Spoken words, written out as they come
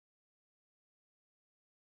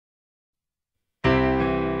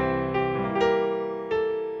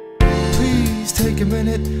take a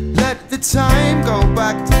minute, let the time go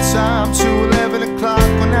back to time to 11 o'clock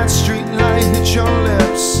when that street light hit your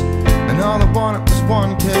lips. And all I wanted was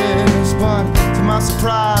one kiss, but to my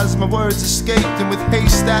surprise my words escaped, and with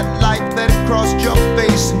haste that light bled across your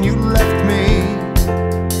face, and you left me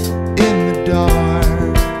in the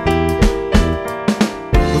dark.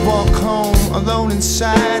 The walk home alone and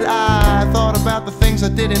sad, I thought about the things I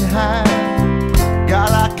didn't have.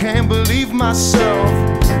 God, I can't believe myself,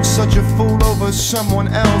 such a fool over someone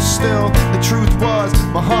else. Still, the truth was,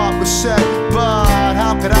 my heart was set, but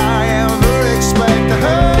how could I ever expect the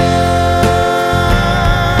hurt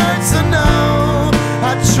to know?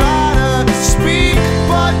 I try to speak,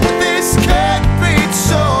 but this can't be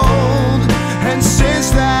told. And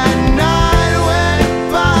since that night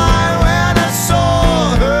went by when I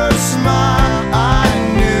saw her smile, I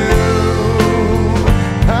knew.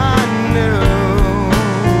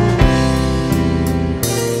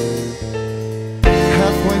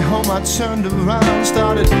 Halfway home I turned around,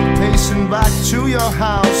 started pacing back to your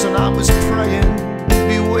house, and I was praying you'd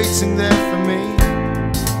be waiting there for me.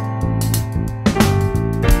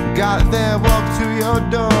 Got there, walked to your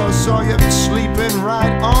door, saw you sleeping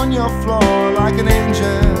right on your floor like an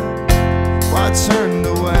angel. Well, I turned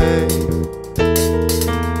away.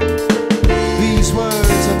 These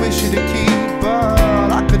words I wish you to keep,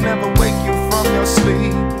 but I could never wake you from your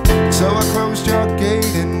sleep. So I closed your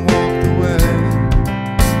gate and walked away.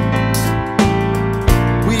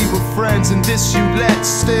 We were friends and this you let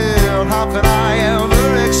still.